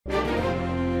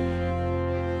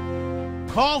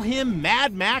Call him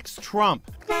Mad Max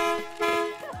Trump.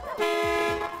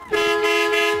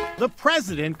 The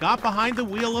president got behind the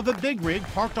wheel of a big rig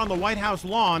parked on the White House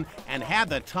lawn and had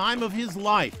the time of his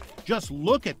life. Just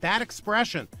look at that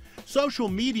expression. Social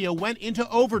media went into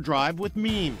overdrive with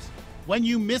memes. When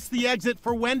you miss the exit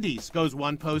for Wendy's, goes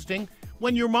one posting.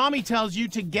 When your mommy tells you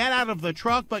to get out of the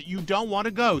truck but you don't want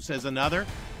to go, says another.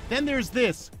 Then there's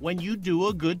this, when you do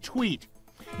a good tweet.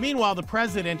 Meanwhile, the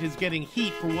president is getting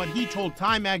heat for what he told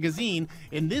Time magazine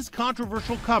in this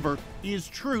controversial cover, Is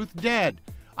Truth Dead?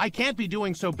 I can't be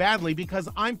doing so badly because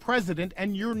I'm president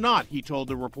and you're not, he told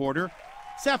the reporter.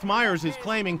 Seth Meyers is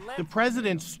claiming the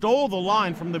president stole the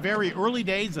line from the very early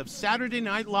days of Saturday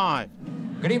Night Live.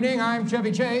 Good evening, I'm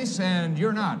Chevy Chase, and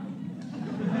you're not.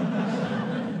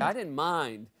 I didn't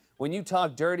mind when you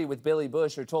talked dirty with Billy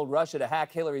Bush or told Russia to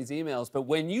hack Hillary's emails, but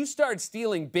when you start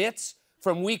stealing bits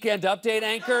from Weekend Update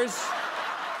anchors,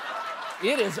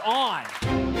 it is on.